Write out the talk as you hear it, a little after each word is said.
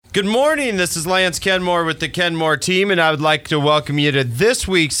Good morning. This is Lance Kenmore with the Kenmore team, and I would like to welcome you to this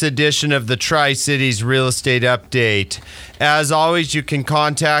week's edition of the Tri-Cities Real Estate Update. As always, you can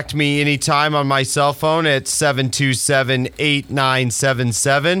contact me anytime on my cell phone at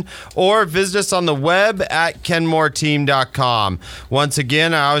 727-8977 or visit us on the web at kenmoreteam.com. Once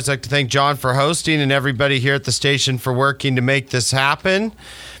again, I always like to thank John for hosting and everybody here at the station for working to make this happen.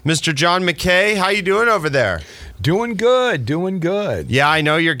 Mr. John McKay, how you doing over there? Doing good. Yeah, I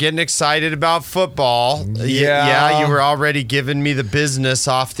know you're getting excited about football. Yeah, you were already giving me the business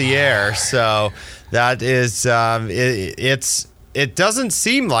off the air. So that is, it doesn't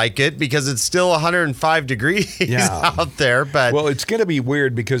seem like it because it's still 105 degrees out there. But well, it's going to be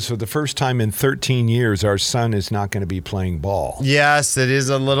weird because for the first time in 13 years, our son is not going to be playing ball. Yes, it is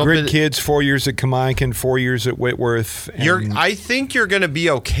a little Grid bit. kids, 4 years at Kamiakin, 4 years at Whitworth. I think you're going to be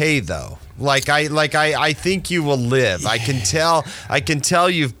okay though. I think you will live. I can tell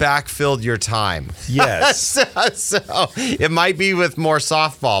you've backfilled your time. Yes. So it might be with more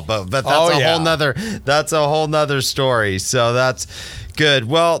softball, but that's a whole nother story. So that's good.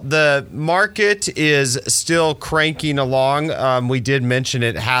 Well, the market is still cranking along. We did mention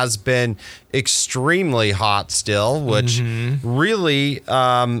it has been extremely hot still, which really,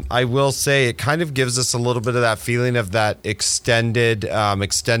 I will say, it kind of gives us a little bit of that feeling of that extended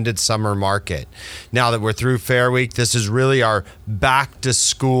summer market. Now that we're through Fair Week, this is really our back to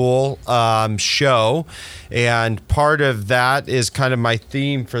school show, and part of that is kind of my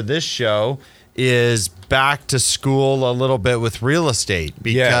theme for this show is back to school a little bit with real estate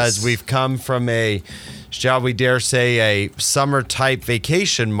because we've come from a, shall we dare say, a summer type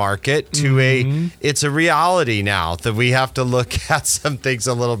vacation market to it's a reality now that we have to look at some things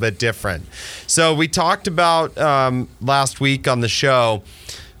a little bit different. So we talked about last week on the show,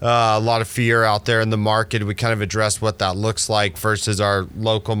 a lot of fear out there in the market. We kind of addressed what that looks like versus our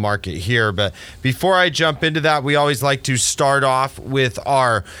local market here. But before I jump into that, we always like to start off with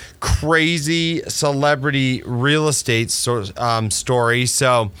our crazy celebrity real estate story.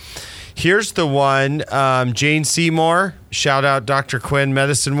 So here's the one. Jane Seymour, shout out Dr. Quinn,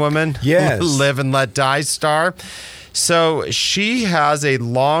 medicine woman. Yes. Live and Let Die star. So she has a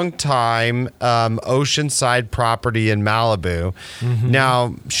long-time oceanside property in Malibu.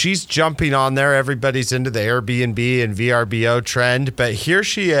 Now, she's jumping on there. Everybody's into the Airbnb and VRBO trend. But here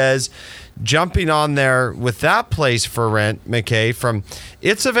she is jumping on there with that place for rent, McKay.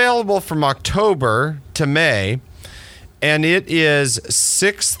 It's available from October to May. And it is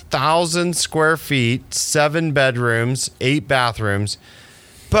 6,000 square feet, 7 bedrooms, 8 bathrooms.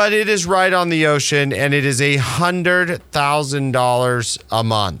 But it is right on the ocean, and it is $100,000 a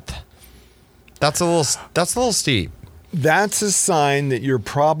month. That's a little steep. That's a sign that you're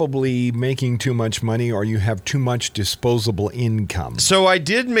probably making too much money or you have too much disposable income. So I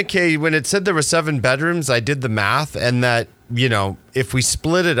did, McKay, when it said there were 7 bedrooms, I did the math, and that, if we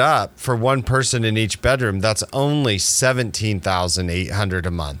split it up for one person in each bedroom, that's only $17,800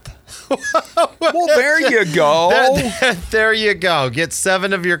 a month. Well, there you go. There you go. Get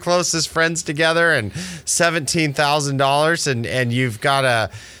 7 of your closest friends together and $17,000, and you've got a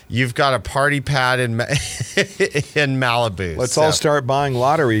party pad in Malibu. Let's all start buying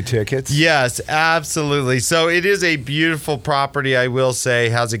lottery tickets. Yes, absolutely. So it is a beautiful property, I will say.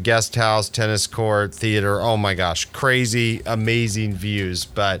 Has a guest house, tennis court, theater. Oh my gosh, crazy, amazing views.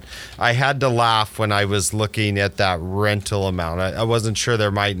 But I had to laugh when I was looking at that rental amount. I wasn't sure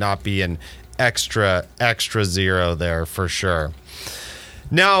there might not be an extra zero there for sure.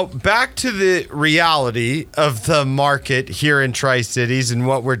 Now, back to the reality of the market here in Tri-Cities and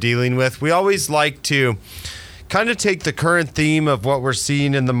what we're dealing with. We always like to kind of take the current theme of what we're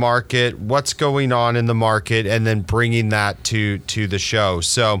seeing in the market, what's going on in the market, and then bringing that to the show.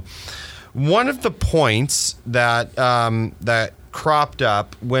 So one of the points that that cropped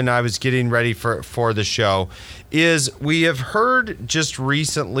up when I was getting ready for the show is we have heard just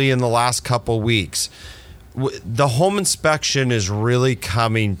recently in the last couple weeks, the home inspection is really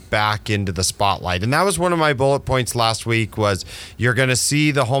coming back into the spotlight. And that was one of my bullet points last week was you're going to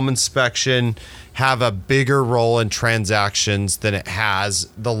see the home inspection have a bigger role in transactions than it has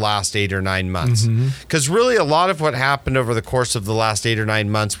the last 8 or 9 months. Because really a lot of what happened over the course of the last 8 or 9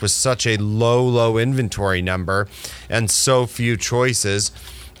 months was such a low inventory number and so few choices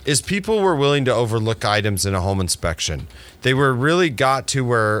is people were willing to overlook items in a home inspection. They were really got to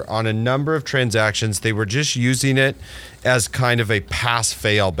where on a number of transactions, they were just using it as kind of a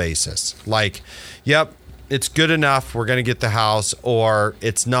pass-fail basis. Like, yep, it's good enough, we're going to get the house, or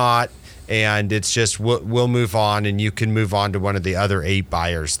it's not, and it's just we'll move on, and you can move on to one of the other 8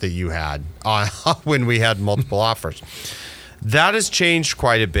 buyers that you had when we had multiple offers. That has changed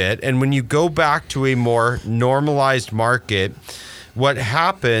quite a bit. And when you go back to a more normalized market, what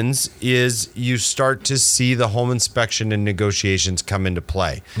happens is you start to see the home inspection and negotiations come into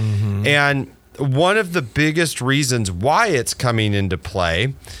play. And one of the biggest reasons why it's coming into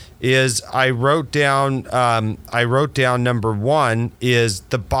play is I wrote down number one is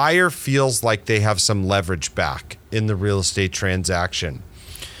the buyer feels like they have some leverage back in the real estate transaction.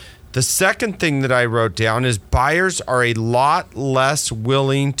 The second thing that I wrote down is buyers are a lot less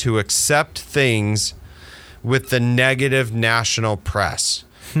willing to accept things with the negative national press.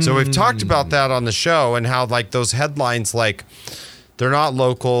 So we've talked about that on the show and how like those headlines, like they're not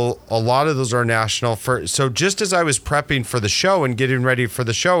local. A lot of those are national. So just as I was prepping for the show and getting ready for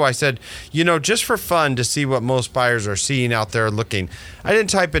the show, I said, just for fun to see what most buyers are seeing out there looking. I didn't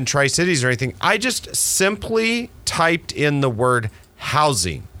type in Tri-Cities or anything. I just simply typed in the word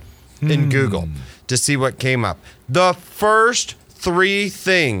housing in Google to see what came up. The first three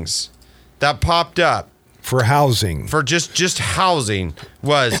things that popped up for housing, for just housing,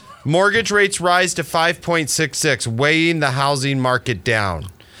 was mortgage rates rise to 5.66, weighing the housing market down.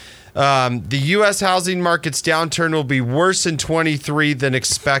 The U.S. housing market's downturn will be worse in 23 than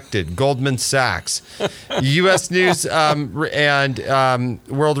expected. Goldman Sachs. U.S. News and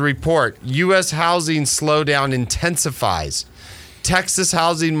World Report. U.S. housing slowdown intensifies. Texas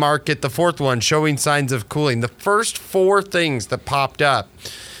housing market, the fourth one, showing signs of cooling. The first four things that popped up,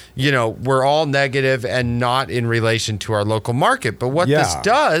 were all negative and not in relation to our local market. But what this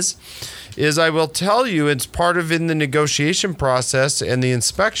does is, I will tell you, it's part of in the negotiation process and the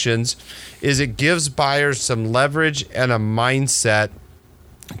inspections, is it gives buyers some leverage and a mindset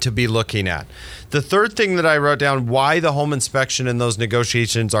to be looking at. The third thing that I wrote down, why the home inspection and those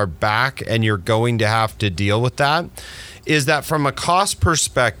negotiations are back and you're going to have to deal with that, is that from a cost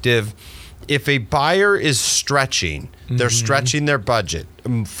perspective, if a buyer is stretching, they're stretching their budget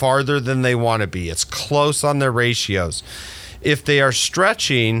farther than they want to be. It's close on their ratios. If they are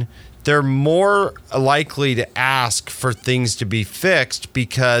stretching, they're more likely to ask for things to be fixed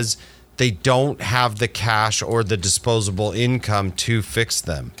because they don't have the cash or the disposable income to fix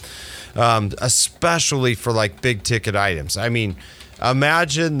them, especially for like big ticket items. I mean,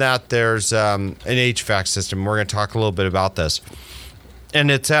 imagine that there's an HVAC system. We're going to talk a little bit about this. And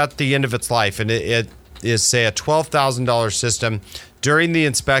it's at the end of its life. And it is, say, a $12,000 system. During the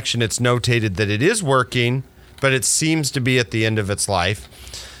inspection, it's notated that it is working, but it seems to be at the end of its life.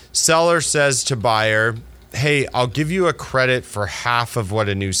 Seller says to buyer, hey, I'll give you a credit for half of what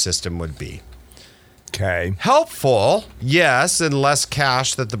a new system would be. Okay. Helpful, yes, and less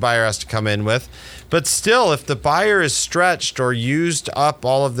cash that the buyer has to come in with. But still, if the buyer is stretched or used up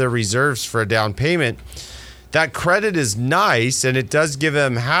all of their reserves for a down payment, that credit is nice and it does give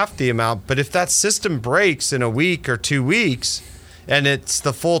them half the amount. But if that system breaks in a week or 2 weeks and it's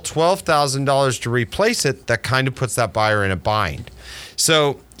the full $12,000 to replace it, that kind of puts that buyer in a bind.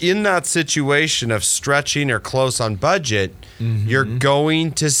 So in that situation of stretching or close on budget, you're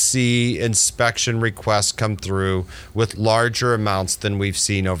going to see inspection requests come through with larger amounts than we've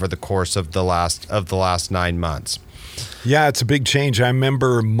seen over the course of the last 9 months. Yeah, it's a big change. I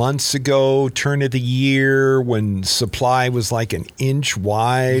remember months ago, turn of the year, when supply was like an inch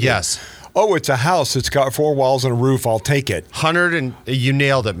wide. Yes. Oh, it's a house. It's got 4 walls and a roof. I'll take it. You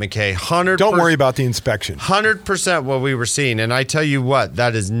nailed it, McKay. 100%. Don't worry about the inspection. 100% what we were seeing. And I tell you what,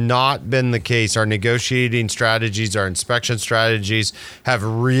 that has not been the case. Our negotiating strategies, our inspection strategies have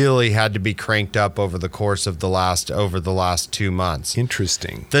really had to be cranked up over the course of the last 2 months.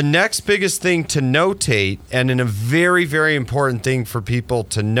 Interesting. The next biggest thing to notate, and a very, very important thing for people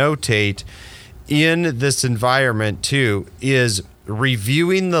to notate in this environment too, is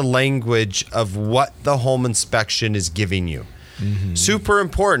reviewing the language of what the home inspection is giving you. Super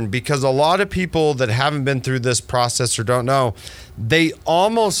important, because a lot of people that haven't been through this process or don't know, they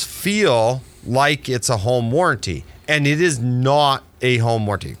almost feel like it's a home warranty, and it is not a home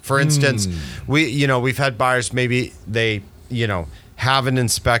warranty. For instance, we've had buyers, maybe they, have an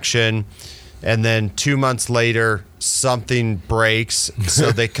inspection and then 2 months later something breaks.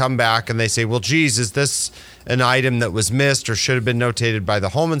 So they come back and they say, well, geez, is this an item that was missed or should have been notated by the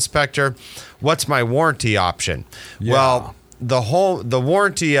home inspector? What's my warranty option? Yeah. Well, the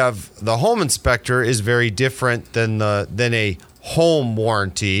warranty of the home inspector is very different than a home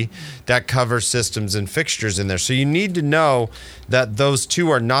warranty that covers systems and fixtures in there. So you need to know that those two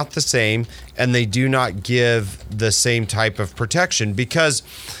are not the same and they do not give the same type of protection, because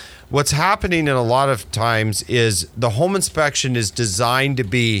what's happening in a lot of times is the home inspection is designed to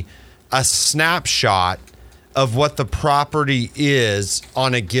be a snapshot of what the property is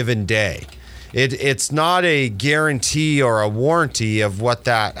on a given day. It's not a guarantee or a warranty of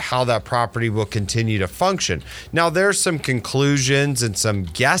how that property will continue to function. Now, there's some conclusions and some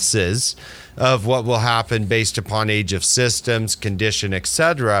guesses of what will happen based upon age of systems, condition,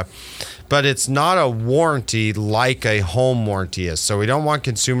 etc. But it's not a warranty like a home warranty is. So we don't want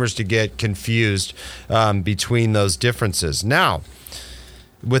consumers to get confused between those differences. Now,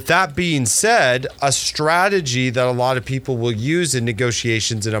 with that being said, a strategy that a lot of people will use in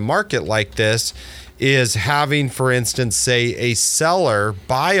negotiations in a market like this is having, for instance, say a seller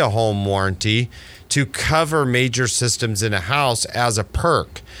buy a home warranty to cover major systems in a house as a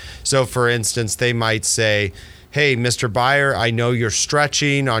perk. So, for instance, they might say, hey, Mr. Buyer, I know you're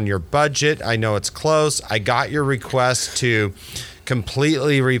stretching on your budget. I know it's close. I got your request to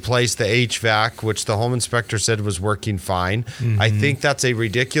completely replace the HVAC, which the home inspector said was working fine. I think that's a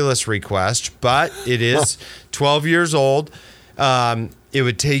ridiculous request, but it is 12 years old. It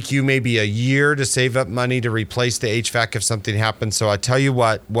would take you maybe a year to save up money to replace the HVAC if something happens. So I tell you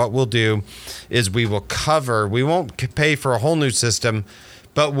what we'll do is we won't pay for a whole new system,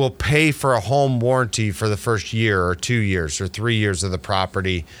 but we'll pay for a home warranty for the first year or 2 years or 3 years of the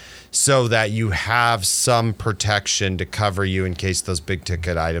property, so that you have some protection to cover you in case those big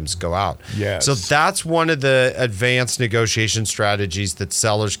ticket items go out. Yes. So that's one of the advanced negotiation strategies that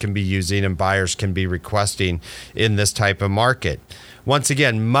sellers can be using and buyers can be requesting in this type of market. Once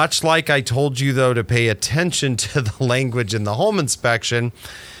again, much like I told you, though, to pay attention to the language in the home inspection,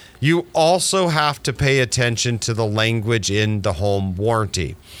 you also have to pay attention to the language in the home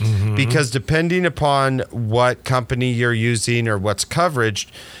warranty. Because depending upon what company you're using or what coverage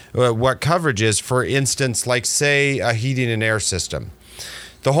is, for instance, like say a heating and air system,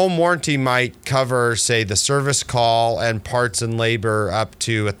 the home warranty might cover, say, the service call and parts and labor up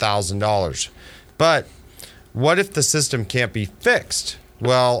to $1,000. But what if the system can't be fixed?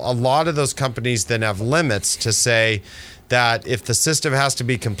 Well, a lot of those companies then have limits to say that if the system has to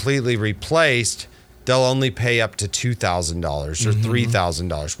be completely replaced, they'll only pay up to $2,000 or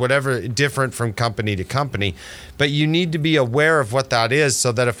 $3,000, whatever, different from company to company. But you need to be aware of what that is,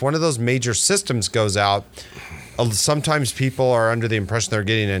 so that if one of those major systems goes out, sometimes people are under the impression they're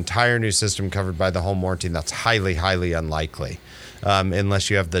getting an entire new system covered by the home warranty, and that's highly, highly unlikely. Unless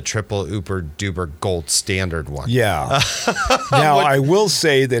you have the triple uber duper gold standard one. Yeah. Now, I will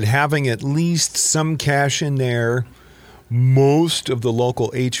say that having at least some cash in there, most of the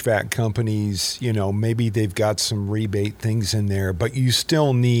local HVAC companies, maybe they've got some rebate things in there, but you're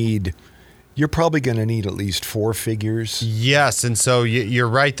probably going to need at least 4 figures. Yes, and so you're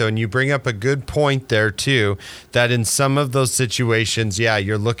right, though, and you bring up a good point there, too, that in some of those situations,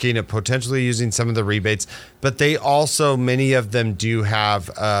 you're looking at potentially using some of the rebates, but they also, many of them do have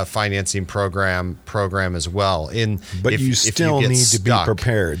a financing program as well. But you still need to be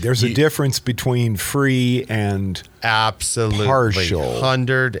prepared. There's a difference between free and absolutely partial.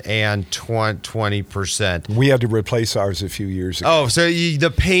 120%. We had to replace ours a few years ago. Oh, so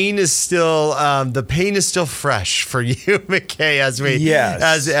the pain is still fresh for you, McKay, as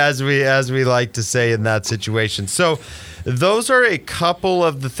we like to say in that situation. So those are a couple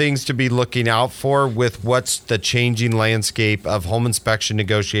of the things to be looking out for with what's the changing landscape of home inspection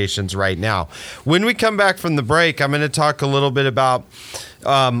negotiations right now. When we come back from the break, I'm going to talk a little bit about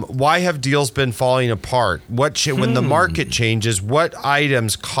why have deals been falling apart? When the market changes, what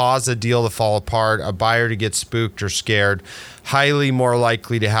items cause a deal to fall apart, a buyer to get spooked or scared? Highly more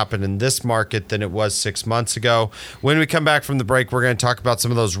likely to happen in this market than it was 6 months ago. When we come back from the break, we're going to talk about some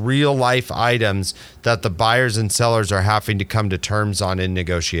of those real life items that the buyers and sellers are having to come to terms on in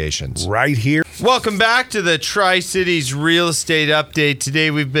negotiations. Right here. Welcome back to the Tri-Cities Real Estate Update. Today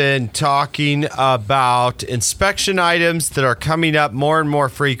we've been talking about inspection items that are coming up more and more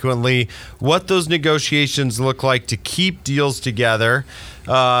frequently, what those negotiations look like to keep deals together,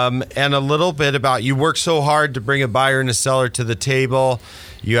 and a little bit about you work so hard to bring a buyer and a seller to the table.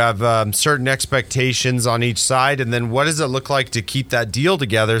 You have certain expectations on each side, and then what does it look like to keep that deal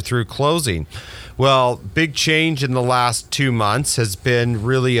together through closing? Well, big change in the last 2 months has been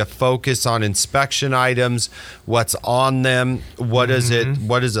really a focus on inspection items, what's on them, what does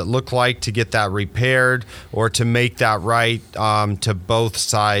it look like to get that repaired or to make that right to both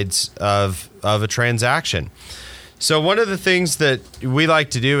sides of a transaction. So one of the things that we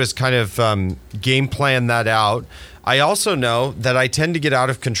like to do is kind of game plan that out. I also know that I tend to get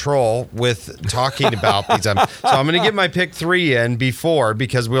out of control with talking about these. So I'm going to get my pick 3 in before,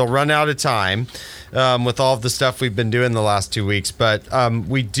 because we'll run out of time with all of the stuff we've been doing the last 2 weeks. But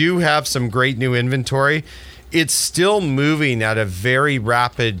we do have some great new inventory. It's still moving at a very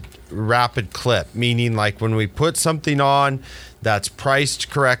rapid rapid clip, meaning like when we put something on that's priced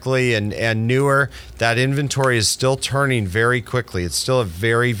correctly and newer, that inventory is still turning very quickly. It's still a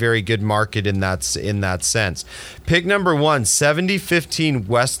very, very good market in that sense. Pick number 1, 7015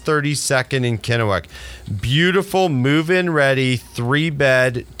 West 32nd in Kennewick. Beautiful move-in ready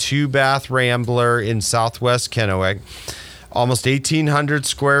 3-bed, 2-bath Rambler in Southwest Kennewick. Almost 1,800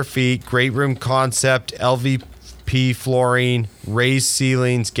 square feet, great room concept, LVP flooring, raised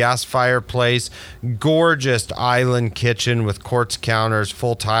ceilings, gas fireplace, gorgeous island kitchen with quartz counters,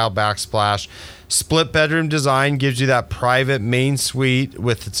 full tile backsplash. Split bedroom design gives you that private main suite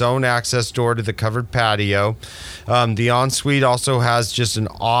with its own access door to the covered patio. The ensuite also has just an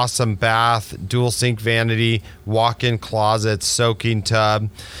awesome bath, dual sink vanity, walk-in closet, soaking tub.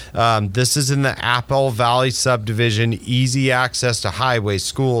 This is in the Apple Valley subdivision, easy access to highways,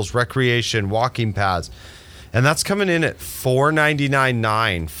 schools, recreation, walking paths. And that's coming in at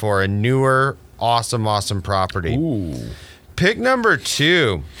 $499.9 for a newer, awesome property. Ooh. Pick number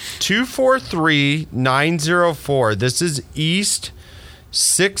 2, 243-904. This is East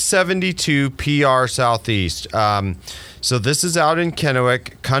 672 PR Southeast. So this is out in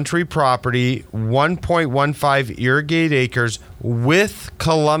Kennewick, country property, 1.15 irrigated acres with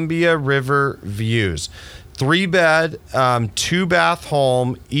Columbia River views. 3-bed, 2-bath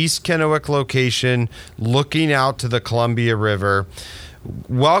home, East Kennewick location, looking out to the Columbia River.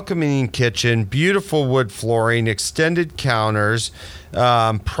 Welcoming kitchen, beautiful wood flooring, extended counters,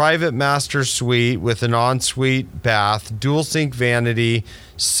 private master suite with an ensuite bath, dual sink vanity,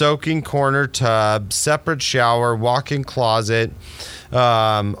 soaking corner tub, separate shower, walk-in closet,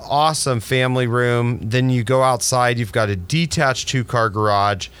 awesome family room. Then you go outside, you've got a detached 2-car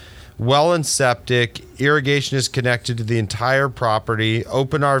garage, well and septic, irrigation is connected to the entire property,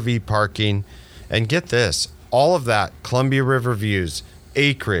 open RV parking, and get this, all of that, Columbia River views,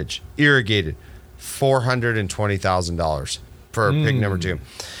 acreage, irrigated, $420,000 for pick number 2.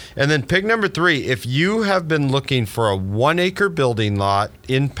 And then pick number 3, if you have been looking for a 1-acre building lot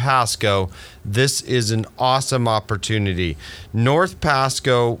in Pasco, this is an awesome opportunity. North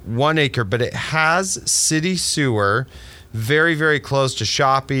Pasco, 1 acre, but it has city sewer, very, very close to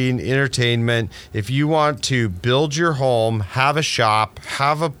shopping, entertainment. If you want to build your home, have a shop,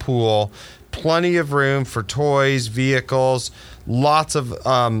 have a pool, plenty of room for toys, vehicles, lots of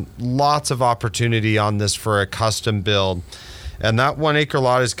opportunity on this for a custom build. And that 1 acre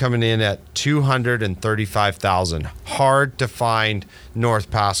lot is coming in at $235,000. Hard to find North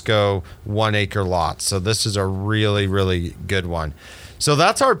Pasco 1 acre lots. So this is a really, really good one. So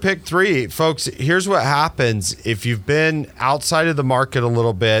that's our pick 3. Folks, here's what happens if you've been outside of the market a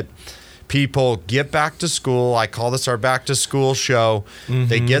little bit. People get back to school. I call this our back to school show. Mm-hmm.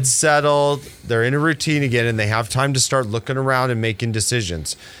 They get settled. They're in a routine again, and they have time to start looking around and making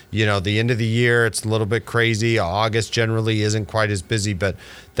decisions. You know, the end of the year, it's a little bit crazy. August generally isn't quite as busy, but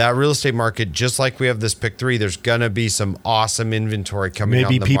that real estate market, just like we have this pick 3, there's going to be some awesome inventory coming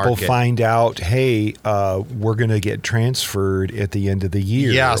on the market. Maybe people find out, hey, we're going to get transferred at the end of the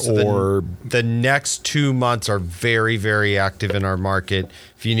year. Yeah, so the next 2 months are very, very active in our market.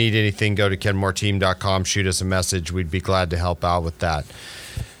 If you need anything, go to kenmoreteam.com, shoot us a message. We'd be glad to help out with that.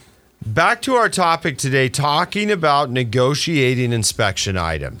 Back to our topic today, talking about negotiating inspection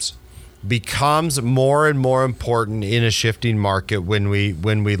items becomes more and more important in a shifting market when we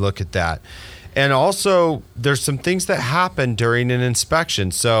look at that. And also, there's some things that happen during an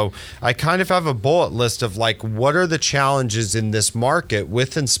inspection. So I kind of have a bullet list of like, what are the challenges in this market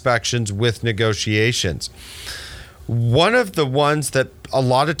with inspections, with negotiations? One of the ones that a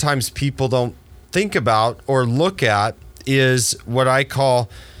lot of times people don't think about or look at is what I call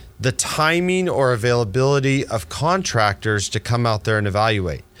the timing or availability of contractors to come out there and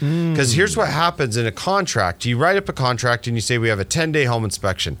evaluate. Because here's what happens in a contract. You write up a contract and you say we have a 10-day home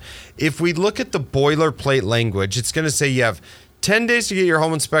inspection. If we look at the boilerplate language, it's going to say you have 10 days to get your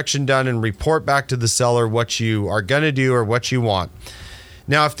home inspection done and report back to the seller what you are going to do or what you want.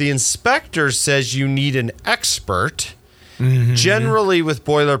 Now, if the inspector says you need an expert, generally with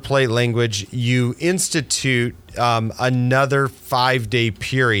boilerplate language, you institute another 5-day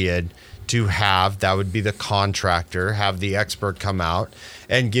period to have, that would be the contractor, have the expert come out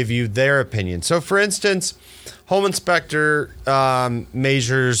and give you their opinion. So for instance, home inspector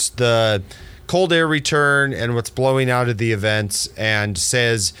measures the cold air return and what's blowing out of the vents and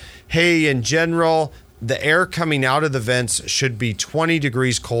says, hey, in general, the air coming out of the vents should be 20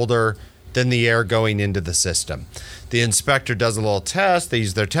 degrees colder than the air going into the system. The inspector does a little test. They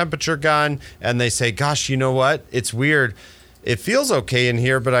use their temperature gun and they say, gosh, you know what? It's weird. It feels okay in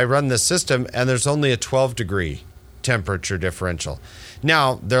here, but I run the system and there's only a 12 degree temperature differential.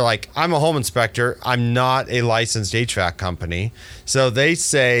 Now, they're like, I'm a home inspector. I'm not a licensed HVAC company. So they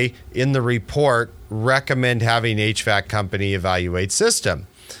say in the report, recommend having HVAC company evaluate system.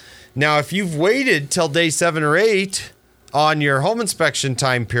 Now, if you've waited till day 7 or 8 on your home inspection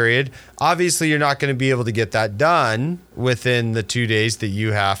time period, obviously you're not going to be able to get that done within the 2 days that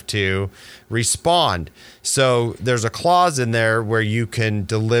you have to respond. So there's a clause in there where you can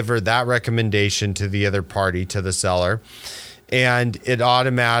deliver that recommendation to the other party, to the seller, and it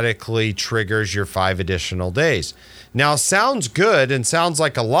automatically triggers your 5 additional days. Now, sounds good and sounds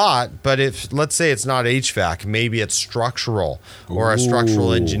like a lot, but if, let's say it's not HVAC, maybe it's structural, or a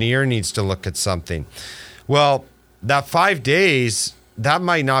structural engineer needs to look at something. Well, that 5 days, that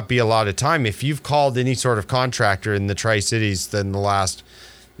might not be a lot of time. If you've called any sort of contractor in the Tri-Cities in the last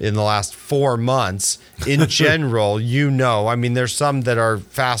 4 months, in general, I mean, there's some that are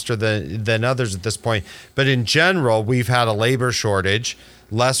faster than others at this point, but in general, we've had a labor shortage,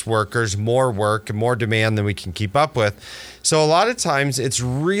 less workers, more work, more demand than we can keep up with. So a lot of times it's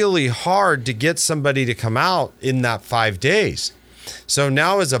really hard to get somebody to come out in that 5 days. So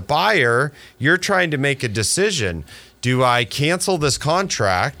now as a buyer, you're trying to make a decision. Do I cancel this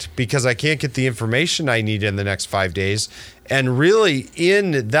contract because I can't get the information I need in the next 5 days? And really,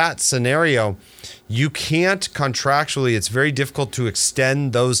 in that scenario, you can't contractually, it's very difficult to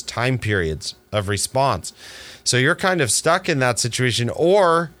extend those time periods of response. So you're kind of stuck in that situation.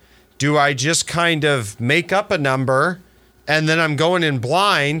 Or do I just kind of make up a number and then I'm going in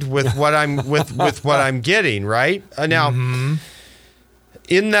blind with what I'm with what I'm getting, right? Now,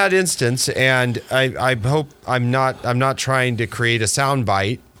 in that instance, and I hope I'm not trying to create a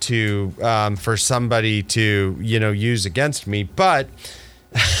soundbite for somebody to use against me, but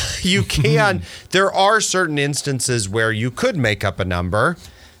you can. There are certain instances where you could make up a number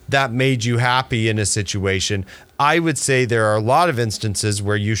that made you happy in a situation. I would say there are a lot of instances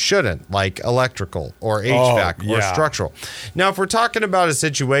where you shouldn't, like electrical or HVAC or structural. Now, if we're talking about a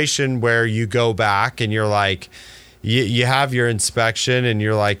situation where you go back and you're like, you have your inspection and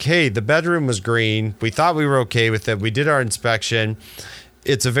you're like, hey, the bedroom was green. We thought we were okay with it. We did our inspection.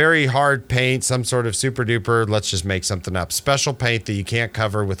 It's a very hard paint, some sort of super duper, let's just make something up, special paint that you can't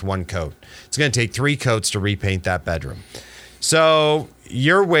cover with one coat. It's going to take 3 coats to repaint that bedroom. So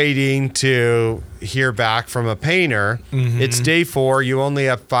you're waiting to hear back from a painter. It's day 4. You only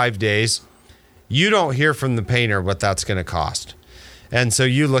have 5 days. You don't hear from the painter what that's going to cost. And so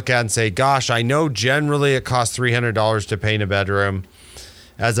you look at it and say, gosh, I know generally it costs $300 to paint a bedroom.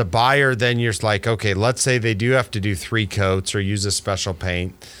 As a buyer, then you're like, okay, let's say they do have to do 3 coats or use a special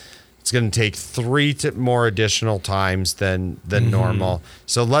paint. It's going to take 3 more additional times than normal.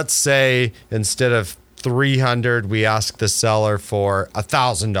 So let's say instead of $300, we ask the seller for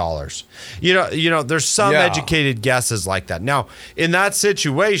 $1,000. You know, there's some educated guesses like that. Now, in that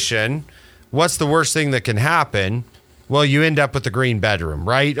situation, what's the worst thing that can happen? Well, you end up with the green bedroom,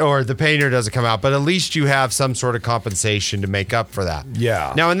 right? Or the painter doesn't come out, but at least you have some sort of compensation to make up for that.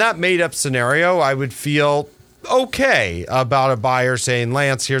 Yeah. Now, in that made-up scenario, I would feel okay about a buyer saying,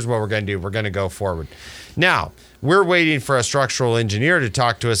 Lance, here's what we're going to do. We're going to go forward. Now, we're waiting for a structural engineer to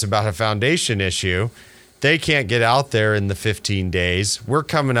talk to us about a foundation issue. They can't get out there in the 15 days. We're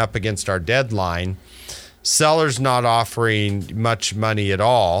coming up against our deadline. Seller's not offering much money at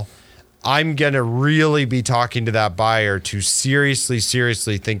all. I'm going to really be talking to that buyer to seriously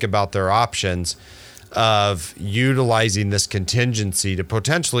think about their options of utilizing this contingency to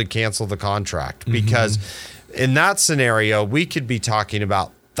potentially cancel the contract. Because in that scenario, we could be talking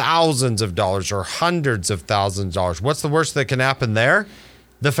about thousands of dollars or hundreds of thousands of dollars. What's the worst that can happen there?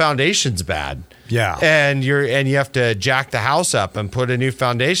 The foundation's bad. Yeah. And you have to jack the house up and put a new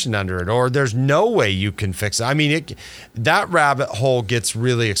foundation under it, or there's no way you can fix it. I mean, that rabbit hole gets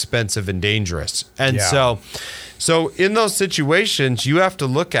really expensive and dangerous. And so in those situations, you have to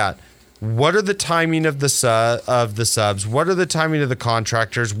look at what are the timing of the subs, what are the timing of the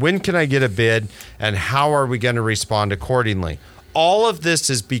contractors, when can I get a bid, and how are we going to respond accordingly? All of this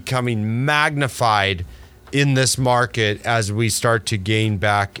is becoming magnified in this market as we start to gain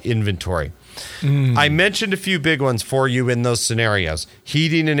back inventory. I mentioned a few big ones for you in those scenarios.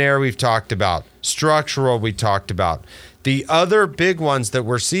 Heating and air we've talked about. Structural we talked about. The other big ones that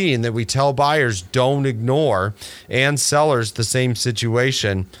we're seeing that we tell buyers don't ignore, and sellers the same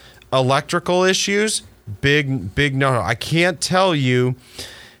situation. Electrical issues, big no. I can't tell you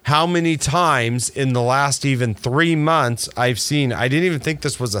how many times in the last even 3 months I've seen, I didn't even think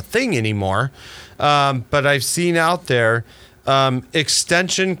this was a thing anymore, but I've seen out there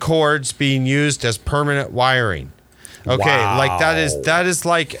extension cords being used as permanent wiring. Okay, Wow. like that is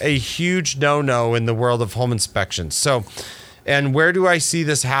like a huge no-no in the world of home inspections. So, and where do I see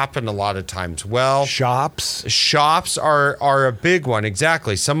this happen a lot of times? Well, Shops. shops are a big one.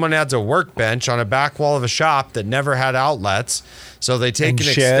 Exactly. Someone adds a workbench on a back wall of a shop that never had outlets. So they take And an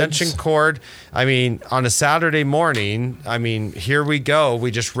sheds. extension cord. I mean, on a Saturday morning, I mean, here we go. We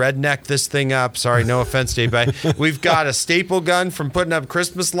just redneck this thing up. Sorry, no offense to anybody. We've got a staple gun from putting up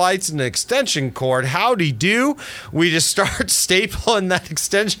Christmas lights and an extension cord. Howdy do. We just start stapling that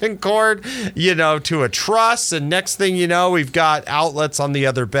extension cord, to a truss. And next thing you know, we've got outlets on the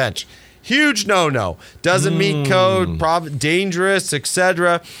other bench. Huge no-no. Doesn't meet code, dangerous,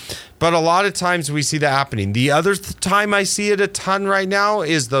 etc. But a lot of times we see that happening. The other time I see it a ton right now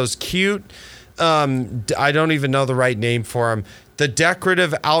is those cute, I don't even know the right name for them, the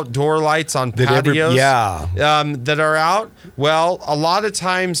decorative outdoor lights on patios that are out. Well, a lot of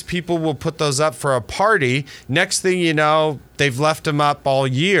times people will put those up for a party. Next thing you know, they've left them up all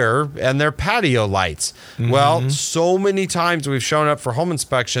year and they're patio lights. Well, so many times we've shown up for home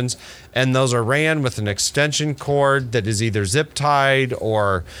inspections and those are ran with an extension cord that is either zip tied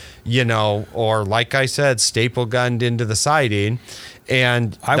or like I said, staple gunned into the siding.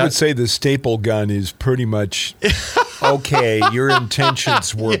 And I would say the staple gun is pretty much okay. Your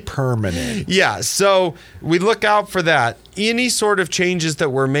intentions were permanent. Yeah, so we look out for that. Any sort of changes that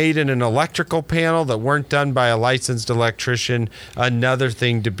were made in an electrical panel that weren't done by a licensed electrician, another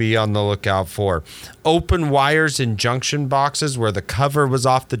thing to be on the lookout for. Open wires in junction boxes where the cover was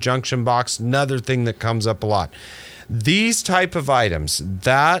off the junction box, another thing that comes up a lot. These type of items,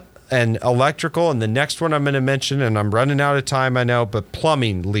 that and electrical, and the next one I'm going to mention, and I'm running out of time, I know, but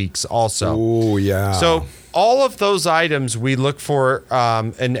plumbing leaks also. Oh, yeah. So all of those items, we look for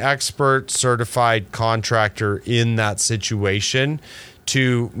an expert certified contractor in that situation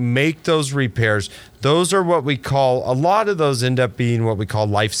to make those repairs. Those are what we call, a lot of those end up being what we call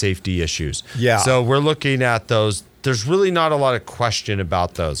life safety issues. Yeah. So we're looking at those. There's really not a lot of question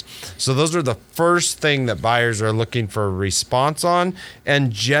about those. So those are the first thing that buyers are looking for a response on,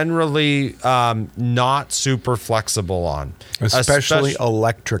 and generally not super flexible on. Especially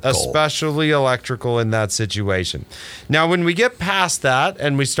electrical. Especially electrical in that situation. Now, when we get past that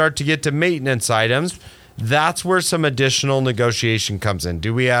and we start to get to maintenance items, that's where some additional negotiation comes in.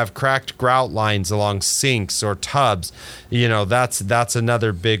 Do we have cracked grout lines along sinks or tubs? That's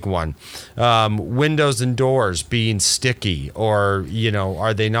another big one. Windows and doors being sticky, or,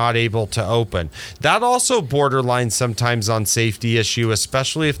 are they not able to open? That also borderlines sometimes on safety issue,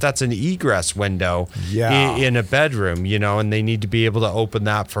 especially if that's an egress window in a bedroom, and they need to be able to open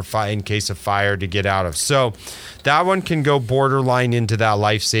that for in case of fire to get out of. So that one can go borderline into that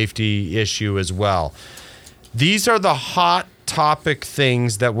life safety issue as well. These are the hot topic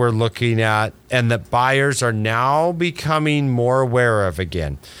things that we're looking at and that buyers are now becoming more aware of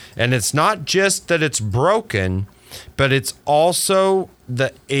again. And it's not just that it's broken, but it's also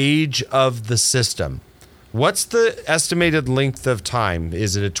the age of the system. What's the estimated length of time?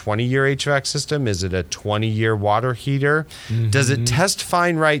 Is it a 20-year HVAC system? Is it a 20-year water heater? Does it test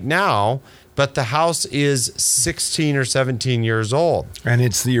fine right now, but the house is 16 or 17 years old? And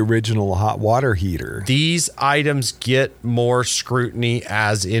it's the original hot water heater. These items get more scrutiny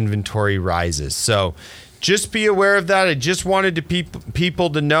as inventory rises. So just be aware of that. I just wanted to people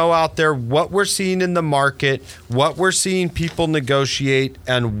to know out there what we're seeing in the market, what we're seeing people negotiate,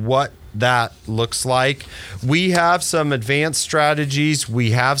 and what that looks like. We have some advanced strategies.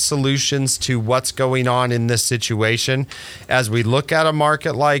 We have solutions to what's going on in this situation. As we look at a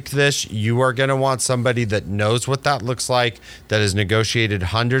market like this, you are going to want somebody that knows what that looks like, that has negotiated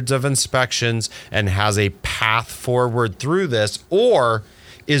hundreds of inspections and has a path forward through this, or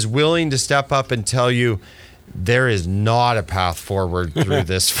is willing to step up and tell you, there is not a path forward through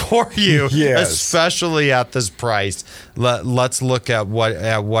this for you, especially at this price. Let's look at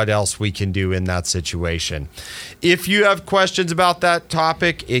what else we can do in that situation. If you have questions about that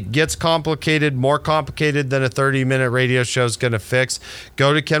topic, it gets complicated, more complicated than a 30-minute radio show is going to fix.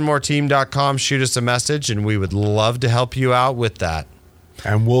 Go to kenmoreteam.com, shoot us a message, and we would love to help you out with that.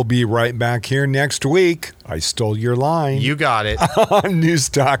 And we'll be right back here next week. I stole your line. You got it. On News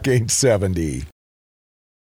Talk 870.